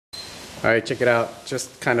Alright, check it out.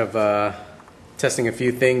 Just kind of testing a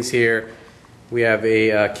few things here. We have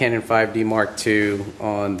a Canon 5D Mark II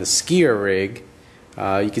on the skier rig.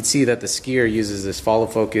 You can see that the skier uses this follow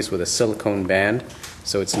focus with a silicone band,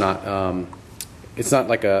 so it's not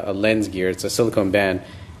like a lens gear. It's a silicone band,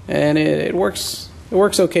 and it works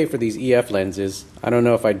okay for these EF lenses. I don't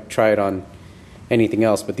know if I'd try it on anything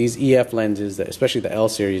else, but these EF lenses, especially the L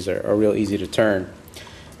series, are real easy to turn.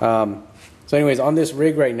 So anyways, on this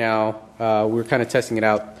rig right now, we're kind of testing it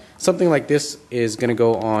out. Something like this is going to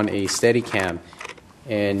go on a Steadicam.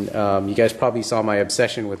 And you guys probably saw my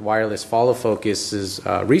obsession with wireless follow focuses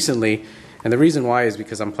recently. And the reason why is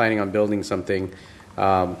because I'm planning on building something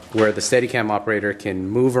where the Steadicam operator can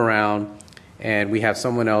move around and we have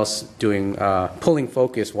someone else doing pulling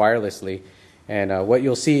focus wirelessly. And what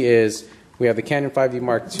you'll see is we have the Canon 5D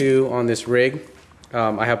Mark II on this rig.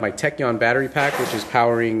 I have my Tachyon battery pack, which is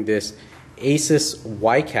powering this Asus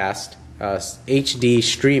WIcast HD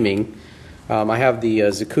streaming. I have the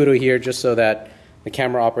Zacuto here just so that the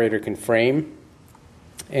camera operator can frame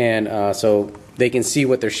and so they can see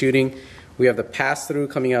what they're shooting. We have the pass-through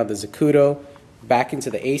coming out of the Zacuto back into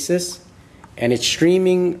the Asus, and it's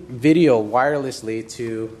streaming video wirelessly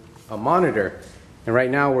to a monitor. And right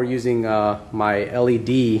now we're using my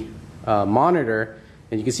LED monitor,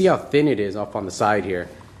 and you can see how thin it is up on the side here.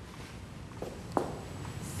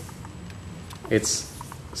 It's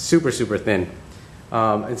super thin.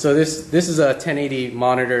 And so this is a 1080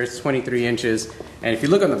 monitor. It's 23 inches. And if you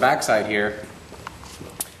look on the back side here,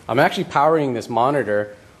 I'm actually powering this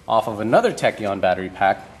monitor off of another Tachyon battery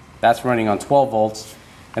pack. That's running on 12 volts.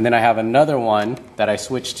 And then I have another one that I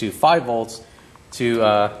switched to 5 volts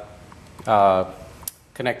to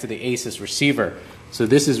connect to the Asus receiver. So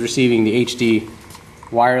this is receiving the HD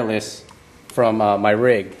wireless from my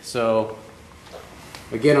rig. So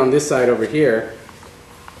again, on this side over here,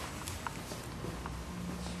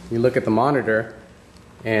 you look at the monitor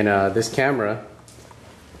and this camera,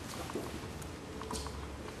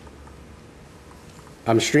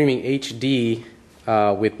 I'm streaming HD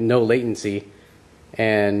with no latency,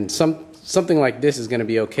 and something like this is going to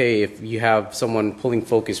be okay if you have someone pulling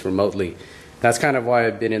focus remotely. That's kind of why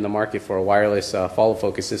I've been in the market for a wireless follow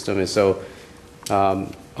focus system, is so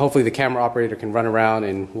hopefully the camera operator can run around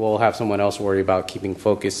and we'll have someone else worry about keeping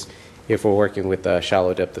focus if we're working with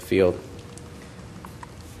shallow depth of field.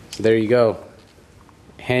 So there you go.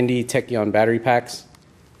 Handy Tachyon battery packs.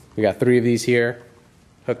 We got 3 of these here,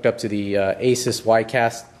 hooked up to the Asus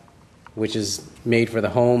WIcast, which is made for the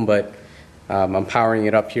home, but I'm powering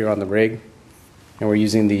it up here on the rig. And we're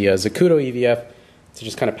using the Zacuto EVF to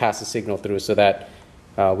just kind of pass the signal through so that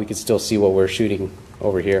we can still see what we're shooting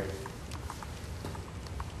over here.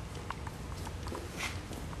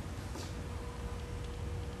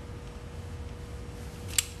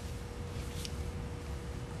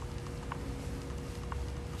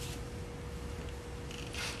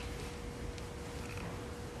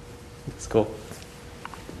 It's cool.